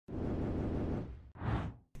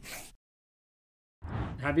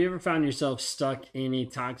have you ever found yourself stuck in a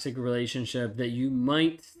toxic relationship that you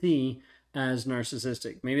might see as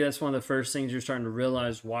narcissistic? Maybe that's one of the first things you're starting to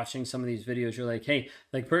realize watching some of these videos. You're like, hey,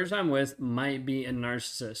 like person I'm with might be a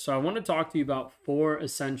narcissist. So I want to talk to you about 4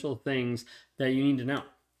 essential things that you need to know.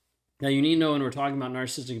 Now, you need to know when we're talking about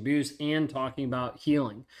narcissistic abuse and talking about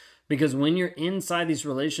healing. Because when you're inside these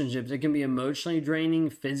relationships, it can be emotionally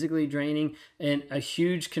draining, physically draining, and a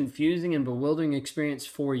huge confusing and bewildering experience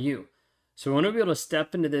for you. So I want to be able to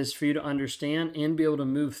step into this for you to understand and be able to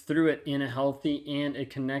move through it in a healthy and a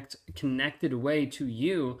connected way to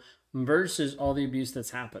you versus all the abuse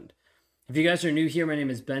that's happened. If you guys are new here, my name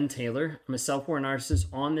is Ben Taylor. I'm a self-aware narcissist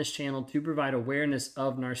on this channel to provide awareness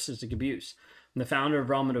of narcissistic abuse. I'm the founder of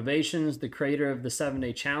Raw Motivations, the creator of the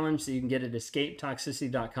 7-Day Challenge that you can get at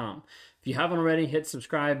escapetoxicity.com. If you haven't already, hit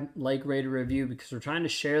subscribe, like, rate, or review, because we're trying to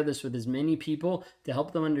share this with as many people to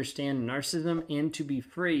help them understand narcissism and to be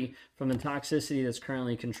free from the toxicity that's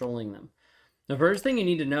currently controlling them. The first thing you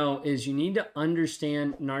need to know is you need to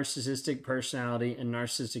understand narcissistic personality and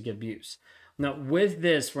narcissistic abuse. Now, with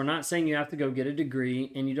this, we're not saying you have to go get a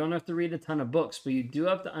degree and you don't have to read a ton of books, but you do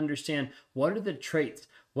have to understand what are the traits,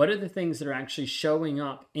 what are the things that are actually showing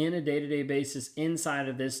up in a day-to-day basis inside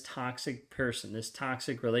of this toxic person, this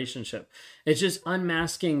toxic relationship. It's just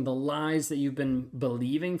unmasking the lies that you've been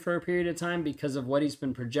believing for a period of time because of what he's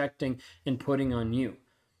been projecting and putting on you.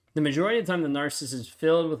 The majority of the time, the narcissist is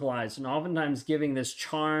filled with lies and oftentimes giving this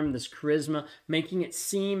charm, this charisma, making it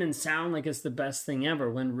seem and sound like it's the best thing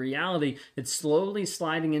ever, when in reality, it's slowly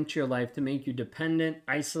sliding into your life to make you dependent,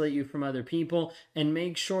 isolate you from other people, and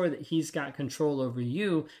make sure that he's got control over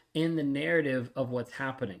you in the narrative of what's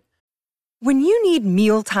happening. When you need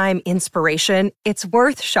mealtime inspiration, it's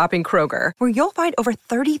worth shopping Kroger, where you'll find over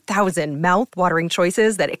 30,000 mouth-watering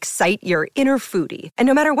choices that excite your inner foodie. And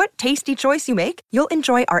no matter what tasty choice you make, you'll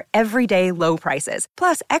enjoy our everyday low prices,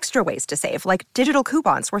 plus extra ways to save, like digital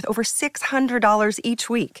coupons worth over $600 each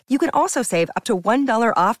week. You can also save up to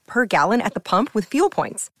 $1 off per gallon at the pump with fuel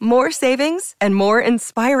points. More savings and more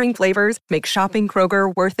inspiring flavors make shopping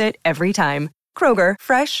Kroger worth it every time. Kroger,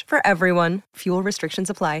 fresh for everyone. Fuel restrictions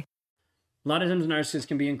apply. A lot of times narcissists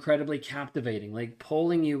can be incredibly captivating, like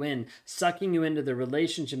pulling you in, sucking you into the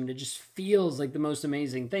relationship, and it just feels like the most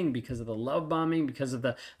amazing thing because of the love bombing, because of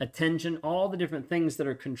the attention, all the different things that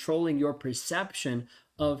are controlling your perception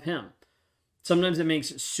of him. Sometimes it makes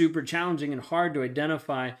it super challenging and hard to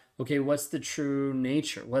identify, okay, what's the true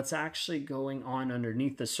nature? What's actually going on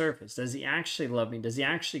underneath the surface? Does he actually love me? Does he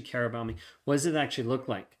actually care about me? What does it actually look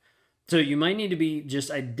like? So you might need to be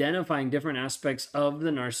just identifying different aspects of the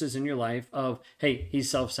narcissist in your life of, hey, he's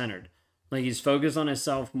self-centered. Like he's focused on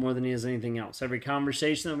himself more than he is anything else. Every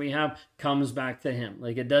conversation that we have comes back to him.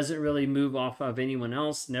 Like it doesn't really move off of anyone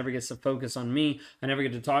else, never gets to focus on me. I never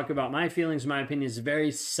get to talk about my feelings, my opinion. Is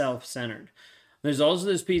very self-centered. There's also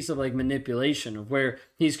this piece of like manipulation of where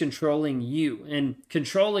he's controlling you, and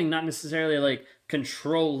controlling, not necessarily like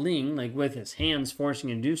controlling like with his hands forcing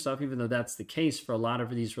you to do stuff, even though that's the case for a lot of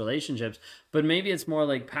these relationships, but maybe it's more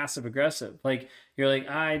like passive aggressive. Like you're like,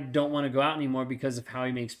 I don't want to go out anymore because of how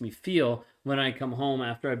he makes me feel when I come home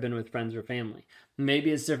after I've been with friends or family. Maybe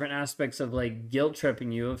it's different aspects of like guilt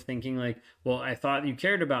tripping you, of thinking like, well, I thought you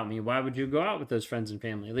cared about me. Why would you go out with those friends and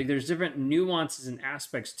family? Like there's different nuances and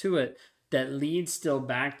aspects to it that leads still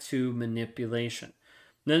back to manipulation.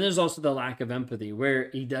 Then there's also the lack of empathy, where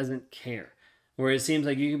he doesn't care, where it seems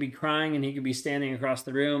like you could be crying and he could be standing across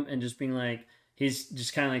the room and just being like, he's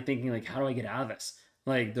just kind of like thinking like, how do I get out of this?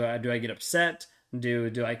 Like, do I get upset?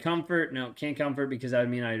 Do I comfort? No, can't comfort because that would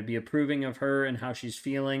mean I'd be approving of her and how she's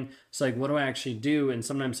feeling. So like, what do I actually do? And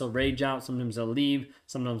sometimes he'll rage out, sometimes he'll leave,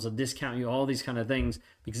 sometimes he'll discount you, all these kind of things,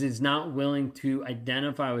 because he's not willing to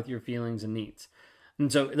identify with your feelings and needs.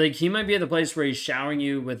 And so like he might be at the place where he's showering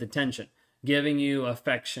you with attention, giving you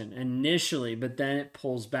affection initially, but then it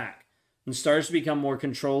pulls back and starts to become more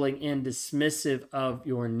controlling and dismissive of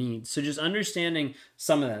your needs. So just understanding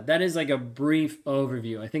some of that. That is like a brief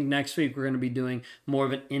overview. I think next week we're going to be doing more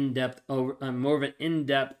of an in-depth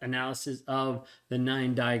analysis of the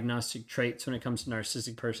 9 diagnostic traits when it comes to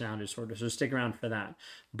narcissistic personality disorder. So stick around for that.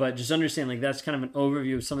 But just understand like that's kind of an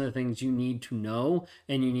overview of some of the things you need to know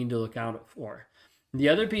and you need to look out for. The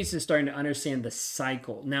other piece is starting to understand the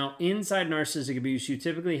cycle. Now, inside narcissistic abuse, you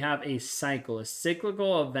typically have a cycle, a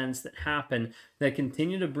cyclical events that happen that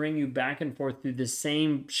continue to bring you back and forth through the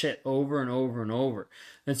same shit over and over and over.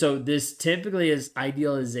 And so this typically is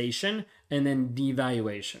idealization and then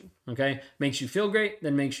devaluation, okay? Makes you feel great,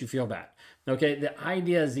 then makes you feel bad. Okay, the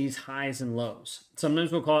idea is these highs and lows.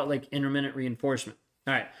 Sometimes we'll call it like intermittent reinforcement.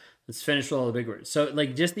 All right, let's finish with all the big words. So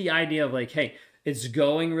like just the idea of like, hey, it's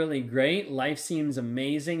going really great. Life seems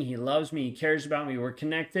amazing. He loves me. He cares about me. We're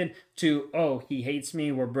connected, to, oh, he hates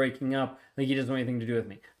me. We're breaking up. Like, he doesn't want anything to do with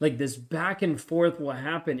me. Like, this back and forth will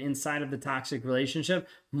happen inside of the toxic relationship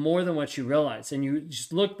more than what you realize. And you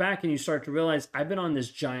just look back and you start to realize, I've been on this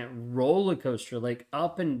giant roller coaster, like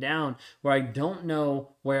up and down, where I don't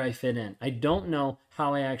know where I fit in. I don't know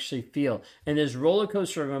how I actually feel. And this roller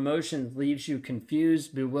coaster of emotions leaves you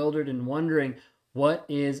confused, bewildered, and wondering what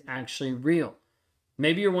is actually real.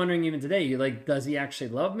 Maybe you're wondering even today, you're like, does he actually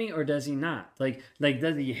love me or does he not? Like,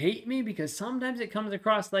 does he hate me? Because sometimes it comes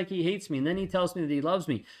across like he hates me, and then he tells me that he loves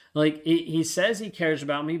me. Like, he says he cares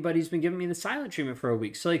about me, but he's been giving me the silent treatment for a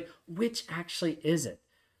week. So, like, which actually is it?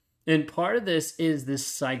 And part of this is this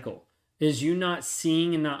cycle, is you not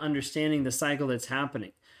seeing and not understanding the cycle that's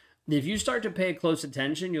happening. If you start to pay close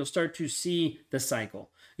attention, you'll start to see the cycle.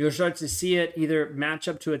 You'll start to see it either match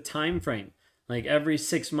up to a time frame. Like every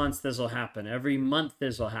 6 months, this will happen. Every month,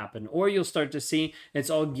 this will happen. Or you'll start to see it's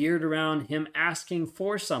all geared around him asking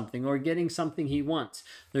for something or getting something he wants.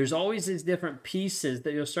 There's always these different pieces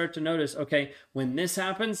that you'll start to notice, okay, when this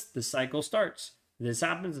happens, the cycle starts. This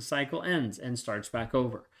happens, the cycle ends and starts back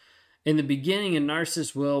over. In the beginning, a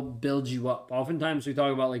narcissist will build you up. Oftentimes we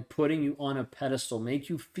talk about like putting you on a pedestal, make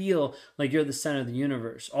you feel like you're the center of the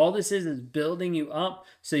universe. All this is building you up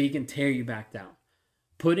so he can tear you back down.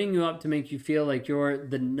 Putting you up to make you feel like you're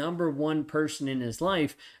the number one person in his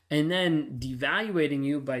life, and then devaluating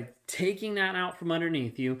you by taking that out from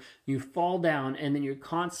underneath you. You fall down, and then you're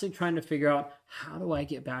constantly trying to figure out, how do I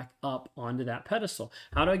get back up onto that pedestal?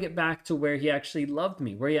 How do I get back to where he actually loved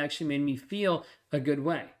me, where he actually made me feel a good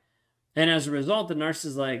way? And as a result, the narcissist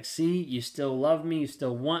is like, see, you still love me, you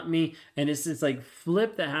still want me. And it's this like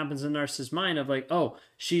flip that happens in the narcissist's mind of like, oh,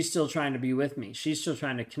 she's still trying to be with me. She's still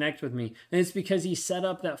trying to connect with me. And it's because he set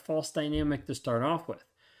up that false dynamic to start off with.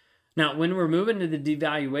 Now, when we're moving to the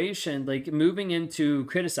devaluation, like moving into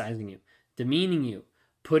criticizing you, demeaning you,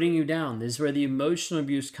 putting you down, this is where the emotional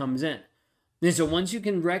abuse comes in. And so once you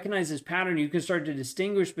can recognize this pattern, you can start to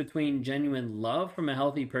distinguish between genuine love from a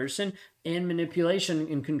healthy person and manipulation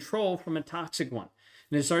and control from a toxic one.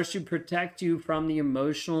 And it starts to protect you from the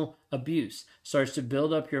emotional abuse, starts to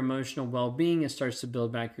build up your emotional well-being, it starts to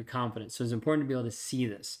build back your confidence. So it's important to be able to see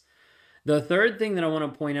this. The third thing that I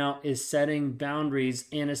want to point out is setting boundaries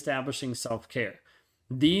and establishing self-care.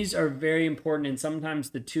 These are very important, and sometimes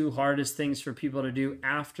the two hardest things for people to do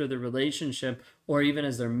after the relationship, or even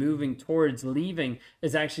as they're moving towards leaving,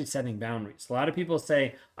 is actually setting boundaries. A lot of people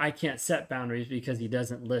say, I can't set boundaries because he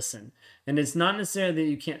doesn't listen. And it's not necessarily that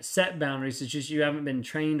you can't set boundaries, it's just you haven't been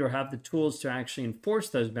trained or have the tools to actually enforce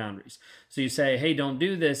those boundaries. So you say, hey, don't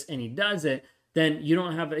do this, and he does it, then you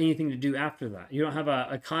don't have anything to do after that. You don't have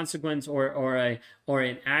a consequence or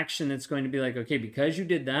an action that's going to be like, okay, because you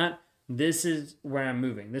did that, this is where I'm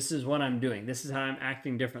moving. This is what I'm doing. This is how I'm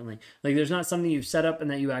acting differently. Like there's not something you've set up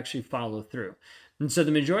and that you actually follow through. And so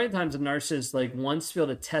the majority of the times a narcissist like wants to be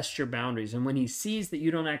able to test your boundaries. And when he sees that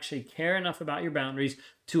you don't actually care enough about your boundaries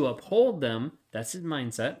to uphold them, that's his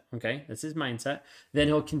mindset, okay? That's his mindset. Then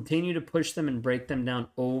he'll continue to push them and break them down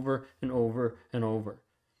over and over and over.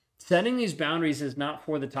 Setting these boundaries is not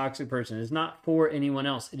for the toxic person. It's not for anyone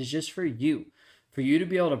else. It is just for you. For you to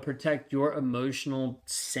be able to protect your emotional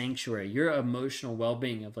sanctuary, your emotional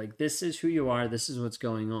well-being of like, this is who you are, this is what's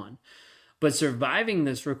going on. But surviving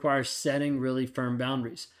this requires setting really firm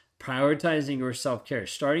boundaries, prioritizing your self-care,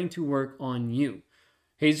 starting to work on you.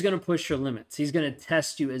 He's going to push your limits. He's going to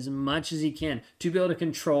test you as much as he can to be able to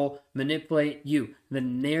control, manipulate you, the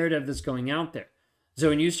narrative that's going out there. So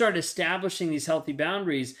when you start establishing these healthy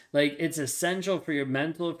boundaries, like it's essential for your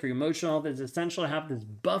mental, for your emotional health, it's essential to have this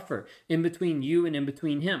buffer in between you and in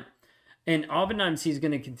between him. And oftentimes he's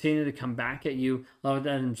going to continue to come back at you, a lot of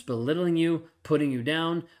times belittling you, putting you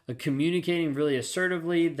down, communicating really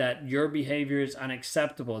assertively that your behavior is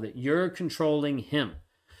unacceptable, that you're controlling him.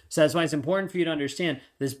 So that's why it's important for you to understand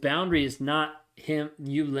this boundary is not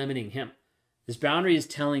you limiting him. This boundary is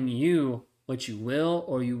telling you what you will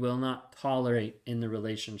or you will not tolerate in the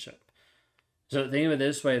relationship. So think of it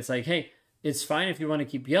this way. It's like, hey, it's fine if you want to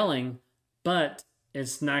keep yelling, but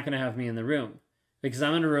it's not going to have me in the room because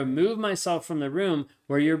I'm going to remove myself from the room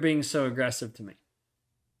where you're being so aggressive to me.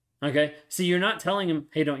 Okay? See, you're not telling him,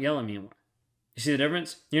 hey, don't yell at me anymore. You see the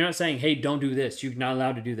difference? You're not saying, hey, don't do this. You're not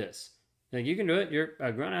allowed to do this. Like, you can do it. You're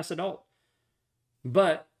a grown-ass adult.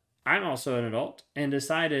 But I'm also an adult and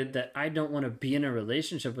decided that I don't want to be in a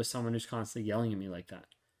relationship with someone who's constantly yelling at me like that.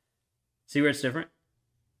 See where it's different?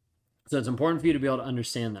 So it's important for you to be able to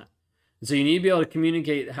understand that. And so you need to be able to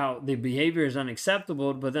communicate how the behavior is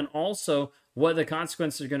unacceptable, but then also what the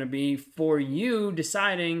consequences are going to be for you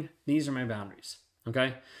deciding these are my boundaries.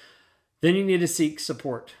 Okay. Then you need to seek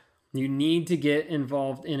support. You need to get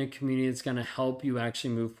involved in a community that's going to help you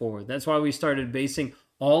actually move forward. That's why we started basing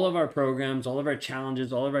all of our programs, all of our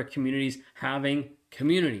challenges, all of our communities having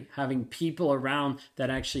community, having people around that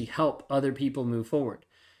actually help other people move forward.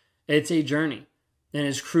 It's a journey, and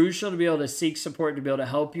it's crucial to be able to seek support to be able to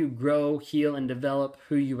help you grow, heal, and develop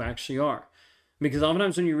who you actually are. Because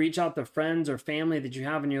oftentimes when you reach out to friends or family that you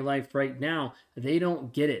have in your life right now, they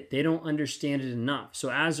don't get it. They don't understand it enough. So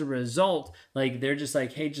as a result, like they're just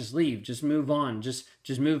like, hey, just leave, just move on, just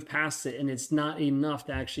move past it. And it's not enough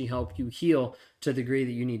to actually help you heal to the degree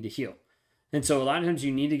that you need to heal. And so a lot of times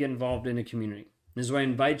you need to get involved in a community. This is why I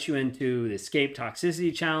invite you into the Escape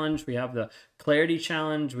Toxicity Challenge. We have the Clarity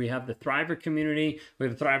Challenge. We have the Thriver Community. We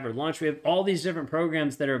have Thriver Launch. We have all these different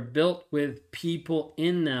programs that are built with people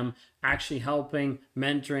in them actually helping,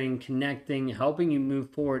 mentoring, connecting, helping you move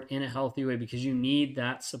forward in a healthy way because you need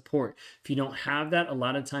that support. If you don't have that, a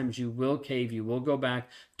lot of times you will cave. You will go back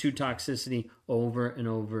to toxicity over and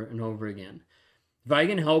over and over again. If I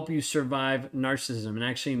can help you survive narcissism and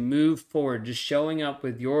actually move forward, just showing up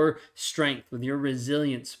with your strength, with your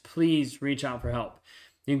resilience, please reach out for help.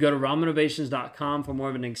 You can go to rawmotivations.com for more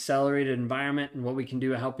of an accelerated environment and what we can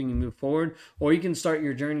do helping you move forward. Or you can start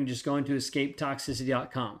your journey just going to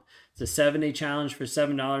escapetoxicity.com. It's a 7-day challenge for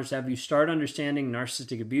 $7 to have you start understanding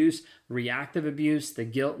narcissistic abuse, reactive abuse, the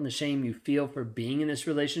guilt and the shame you feel for being in this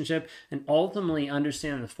relationship, and ultimately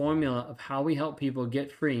understand the formula of how we help people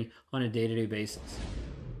get free on a day-to-day basis.